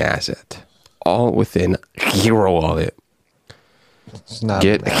any asset. All within Hero Wallet. It's not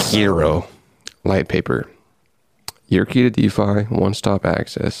Get Hero. Light paper. Your key to DeFi, one-stop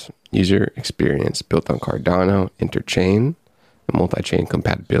access, user experience built on Cardano, interchain, and multi-chain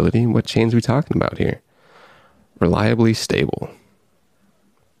compatibility. What chains are we talking about here? Reliably stable.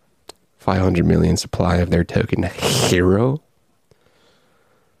 500 million supply of their token Hero.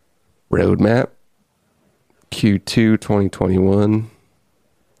 Roadmap. Q2 2021.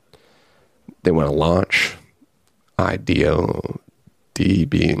 They want to launch. IDO. D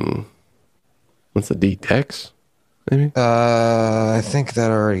being... What's the D? Dex? Maybe? I think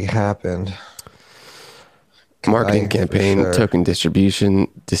that already happened. Marketing for campaign, sure. token distribution,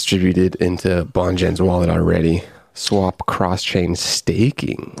 distributed into BondGen's wallet already. Swap cross-chain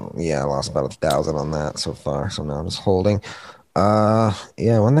staking. Yeah, I lost about 1,000 on that so far, so now I'm just holding.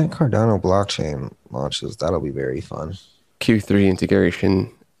 Yeah, when that Cardano blockchain launches, that'll be very fun. Q3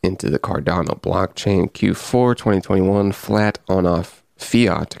 integration into the Cardano blockchain. Q4 2021 flat on-off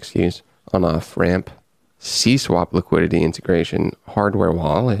fiat, on-off ramp. C-swap liquidity integration. Hardware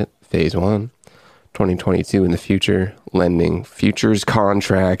wallet, phase 1. 2022 in the future. Lending, futures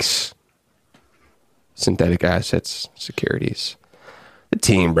contracts, synthetic assets, securities. The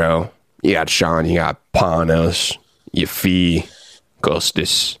team, bro. You got Sean, you got Panos, Yafi,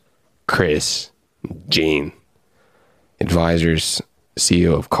 Costas, Chris, Gene. Advisors,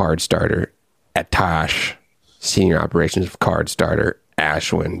 CEO of CardStarter, Atash, Senior Operations of CardStarter,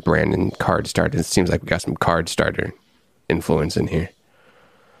 Ashwin, Brandon, CardStarter. It seems like we got some CardStarter influence in here.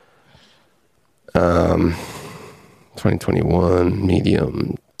 2021,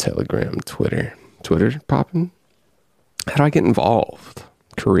 Medium, Telegram, Twitter. Twitter popping? How do I get involved?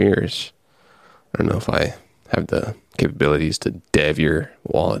 Careers. I don't know if I have the capabilities to dev your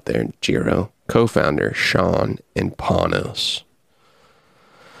wallet there. Giro. Co-founder, Sean and Panos.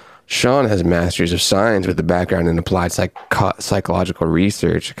 Sean has a master's of science with a background in applied psychological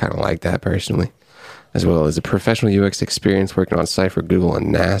research. I kind of like that personally. As well as a professional UX experience working on site for Google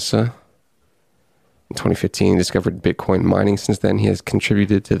and NASA. In 2015, he discovered Bitcoin mining. Since then, he has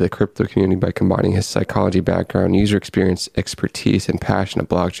contributed to the crypto community by combining his psychology background, user experience, expertise, and passion of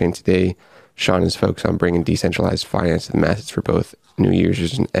blockchain. Today, Sean is focused on bringing decentralized finance to the masses for both new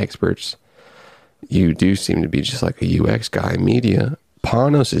users and experts. You do seem to be just like a UX guy. Media.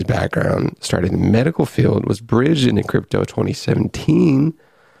 Panos' background started in the medical field, was bridged into crypto 2017,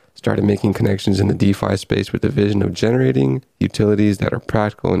 started making connections in the DeFi space with the vision of generating utilities that are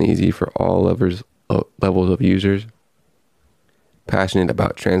practical and easy for all levels of users. Passionate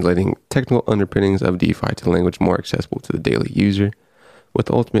about translating technical underpinnings of DeFi to language more accessible to the daily user, with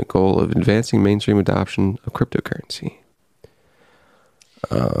the ultimate goal of advancing mainstream adoption of cryptocurrency.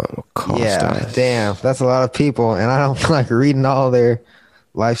 Yeah, damn, that's a lot of people, and I don't like reading all their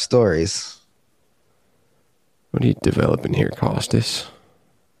life stories. What are you developing here, Costas?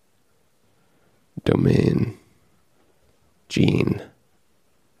 Domain. Gene.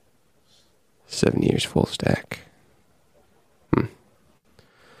 7 years full stack.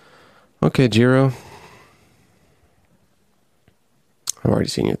 Okay, Giro. I've already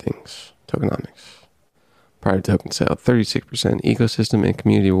seen your things. Tokenomics. Private token sale, 36%. Ecosystem and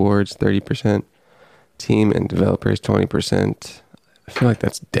community awards, 30%. Team and developers, 20%. I feel like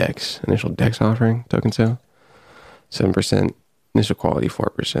that's DEX. Initial DEX offering, token sale. 7%. Initial quality,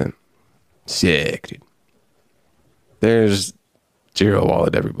 4%. Sick, dude. There's Giro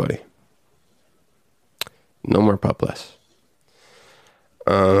Wallet, everybody. No more pupless.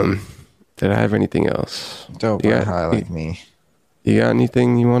 Did I have anything else? Don't buy high like me. You got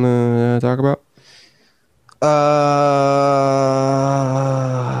anything you want to talk about? I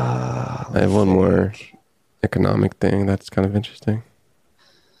have one more economic thing that's kind of interesting.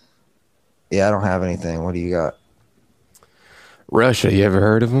 Yeah, I don't have anything. What do you got? Russia, you ever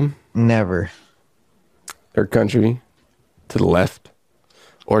heard of them? Never. Their country to the left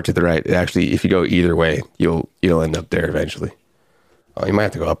or to the right. Actually, if you go either way, you'll end up there eventually. You might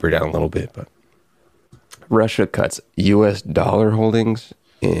have to go up or down a little bit, but Russia cuts U.S. dollar holdings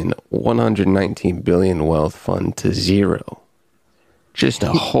in 119 billion wealth fund to zero. Just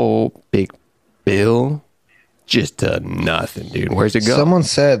a whole big bill, just to nothing, dude. Where's it go? Someone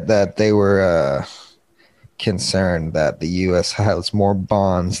said that they were concerned that the U.S. has more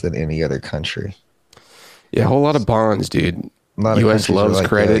bonds than any other country. Yeah, a whole lot of bonds, dude. A lot of U.S. countries are loves like,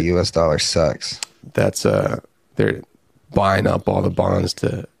 credit. The U.S. dollar sucks. That's they're buying up all the bonds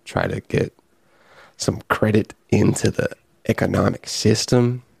to try to get some credit into the economic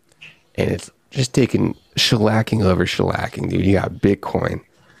system. And it's just taking shellacking over shellacking, dude. You got Bitcoin.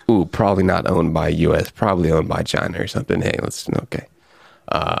 Ooh, probably not owned by US, probably owned by China or something. Hey, okay.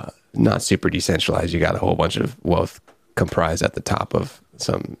 Not super decentralized. You got a whole bunch of wealth comprised at the top of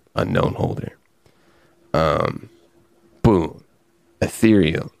some unknown holder. Boom.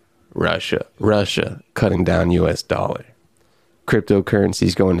 Ethereum. Russia cutting down US dollar.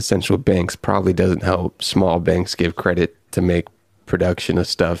 Cryptocurrencies going to central banks probably doesn't help small banks give credit to make production of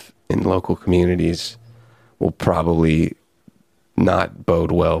stuff in local communities. Will probably not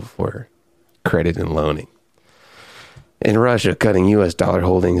bode well for credit and loaning. In Russia, cutting US dollar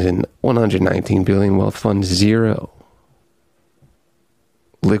holdings in 119 billion wealth fund zero.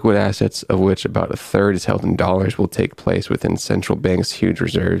 Liquid assets, of which about a third is held in dollars, will take place within central banks' huge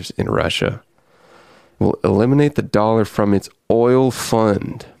reserves in Russia. Will eliminate the dollar from its oil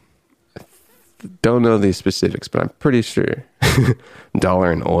fund. Don't know the specifics, but I'm pretty sure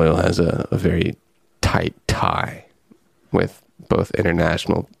dollar and oil has a very tight tie with both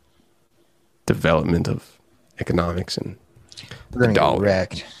international development of economics and We're gonna dollar. get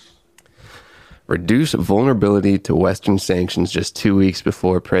wrecked. Reduce vulnerability to Western sanctions just 2 weeks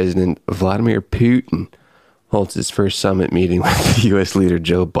before President Vladimir Putin holds his first summit meeting with U.S. leader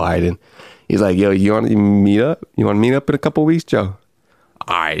Joe Biden. He's like, yo, you want to meet up? You want to meet up in a couple weeks, Joe?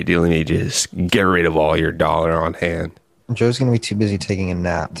 All right, dude, let me just get rid of all your dollar on hand. Joe's gonna be too busy taking a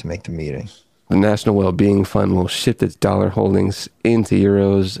nap to make the meeting. The National Wellbeing Fund will shift its dollar holdings into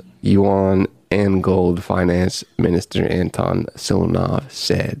euros, yuan, and gold, Finance Minister Anton Silonov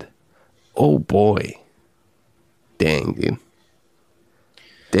said. Oh boy. Dang, dude.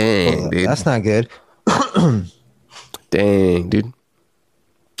 Dang, dude. That's not good. Dang, dude.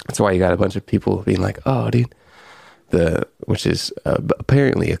 That's why you got a bunch of people being like, oh, dude. Which is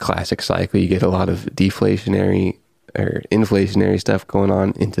apparently a classic cycle. You get a lot of deflationary or inflationary stuff going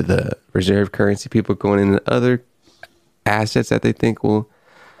on into the reserve currency. People going into other assets that they think will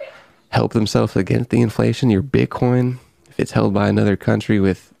help themselves against the inflation. Your Bitcoin, if it's held by another country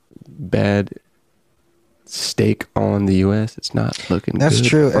with bad stake on the U.S., it's not looking good. That's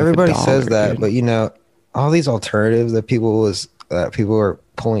true. for the Everybody dollar, says that, dude. but you know, all these alternatives that people are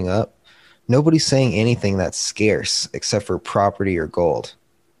pulling up, nobody's saying anything that's scarce except for property or gold.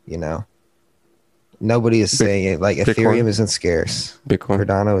 You know, nobody is saying it. Like Bitcoin? Ethereum isn't scarce. Bitcoin.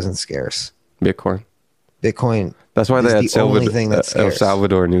 Cardano isn't scarce. Bitcoin. Bitcoin. That's why they had is the only thing that's El scarce.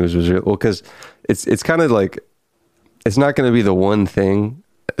 Salvador news was real. Well, because it's kind of like it's not going to be the one thing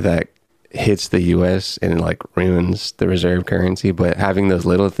that hits the U.S. and like ruins the reserve currency, but having those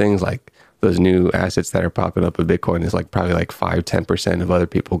little things like those new assets that are popping up with Bitcoin is like probably like 5-10% of other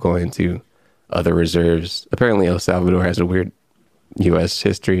people going to other reserves. Apparently, El Salvador has a weird U.S.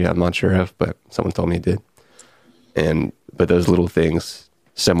 history. I'm not sure of, but someone told me it did. But those little things,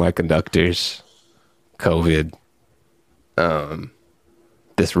 semiconductors, COVID,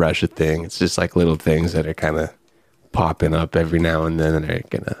 this Russia thing, it's just like little things that are kind of popping up every now and then, and they're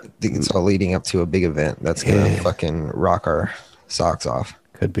gonna. I think it's all leading up to a big event that's gonna fucking rock our socks off.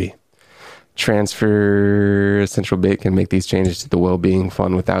 Could be. Transfer Central Bank can make these changes to the well-being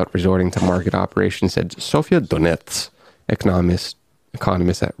fund without resorting to market operations, said Sofia Donetz, economist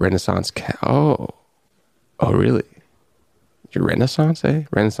at Renaissance. Oh, really? Your Renaissance, eh?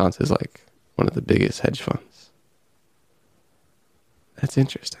 Renaissance is like one of the biggest hedge funds. That's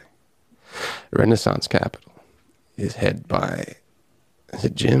interesting. Renaissance Capital is head by, is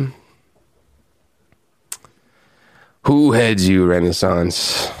it Jim? Who heads you,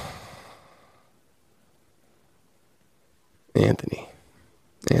 Renaissance? Anthony,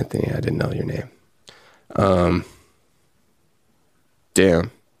 I didn't know your name.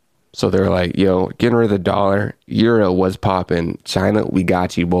 Damn. So they're like, yo, getting rid of the dollar. Euro was popping. China, we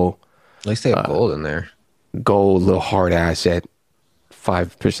got you, bull. At least they have gold in there. Gold, little hard asset.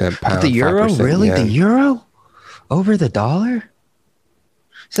 5% pound. But the euro, 5% really? yen. The euro over the dollar?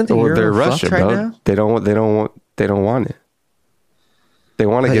 Isn't the Well, euro they're fucked Russia, right bro. now? They don't want it. They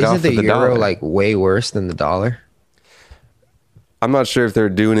want to But get isn't off of the the euro dollar. like way worse than the dollar? I'm not sure if they're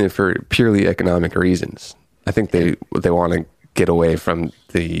doing it for purely economic reasons. I think they want to get away from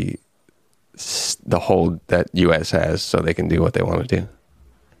the hold that U.S. has, so they can do what they want to do.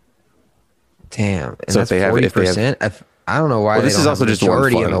 Damn. And So that's if they have- 40%. I don't know why Well, they this don't is have also the just one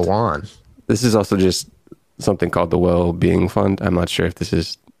majority in the fund. yuan. This is also just something called the Well-Being Fund. I'm not sure if this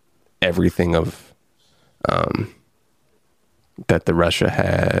is everything of that the Russia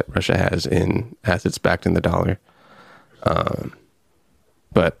has in assets backed in the dollar.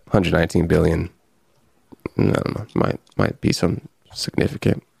 But 119 billion I don't know. Might be some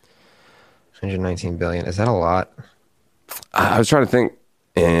significant. 119 billion. Is that a lot? I was trying to think,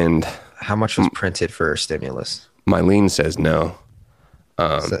 and How much was printed for stimulus? my lean says no.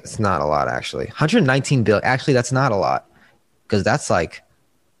 So it's not a lot, actually. 119 billion. Actually, that's not a lot, because that's like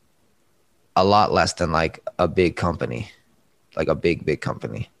a lot less than like a big company, like a big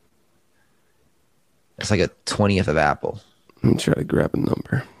company. It's like a 20th of Apple. Let me try to grab a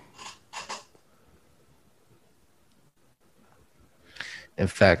number. In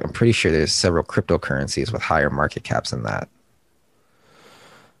fact, I'm pretty sure there's several cryptocurrencies with higher market caps than that.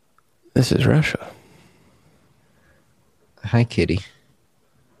 This is Russia. Hi, kitty.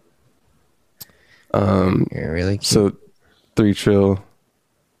 You're really cute. So 3 trillion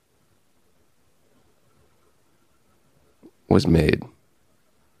was made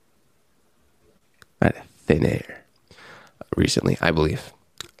out of thin air recently, I believe.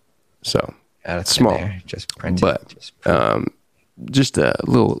 So Out of thin small, air, just printed. but just a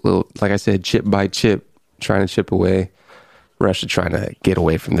little, like I said, chip by chip, trying to chip away. Russia trying to get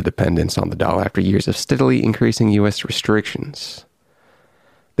away from the dependence on the dollar after years of steadily increasing U.S. restrictions.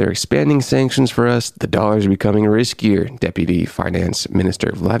 They're expanding sanctions for us. The dollar is becoming riskier, Deputy Finance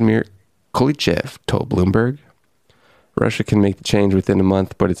Minister Vladimir Kolychev told Bloomberg. Russia can make the change within a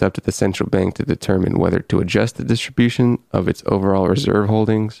month, but it's up to the central bank to determine whether to adjust the distribution of its overall reserve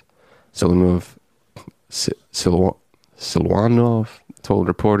holdings. Silvanov told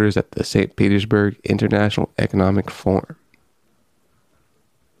reporters at the St. Petersburg International Economic Forum.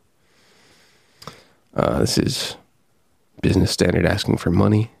 This is Business Standard asking for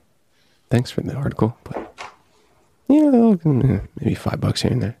money. Thanks for the article, but yeah, maybe $5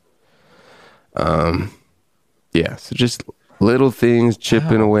 here and there. Yeah, so just little things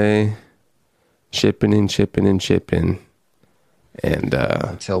chipping away, chipping, and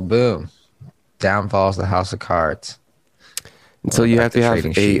until boom, down falls the house of cards. until you have to have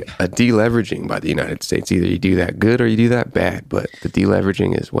a deleveraging by the United States. Either you do that good or you do that bad, but the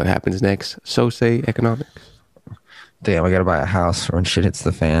deleveraging is what happens next. So say economics. Damn, I gotta buy a house when shit hits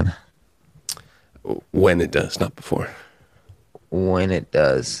the fan. When it does, not before. When it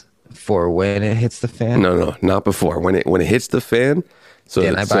does. For when it hits the fan? No, not before. When it hits the fan. So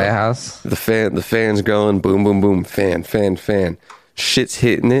Can I buy a house? The fan's going, boom, boom, boom, fan. Shit's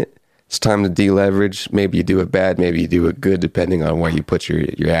hitting it. It's time to deleverage. Maybe you do it bad, maybe you do it good, depending on where you put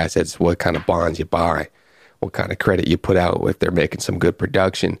your assets, what kind of bonds you buy, what kind of credit you put out if they're making some good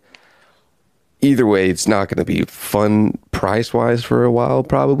production. Either way, it's not going to be fun price-wise for a while,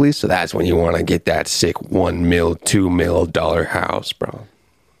 probably. So that's when you want to get that sick $1 million, $2 million dollar house,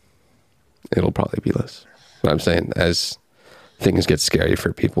 It'll probably be less. What I'm saying, as things get scary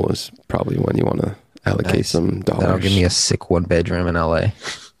for people, is probably when you want to allocate some dollars. That'll give me a sick 1-bedroom in LA.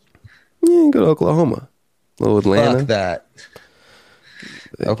 Yeah, go to Oklahoma. Little Atlanta. Fuck that.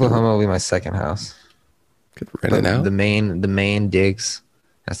 Oklahoma will be my second house. Could rent it out. The main digs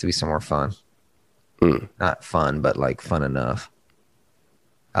has to be somewhere fun. Not fun, but like fun enough.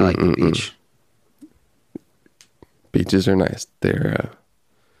 I like the beach. Beaches are nice. They're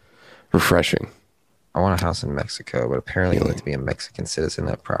refreshing. I want a house in Mexico, but apparently you need to be a Mexican citizen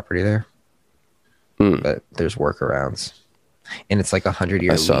to have property there. But there's workarounds. And it's like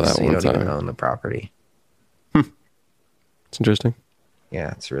 100-year lease, saw that so you one don't even time. own the property. It's interesting.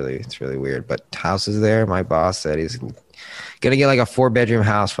 Yeah, it's really weird. But houses there, my boss said he's gonna get like a 4-bedroom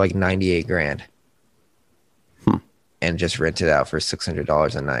house for like $98,000. And just rent it out for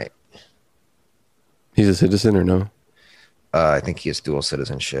 $600 a night. He's a citizen or no? I think he has dual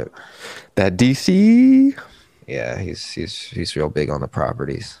citizenship. That DC. Yeah, he's real big on the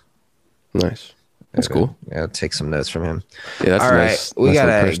properties. Nice. That's cool. Yeah, take some notes from him. Yeah, that's All a right, nice. we nice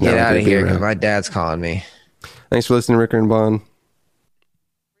gotta little get personality out to of be here because around. my dad's calling me. Thanks for listening, Ricker and Bond.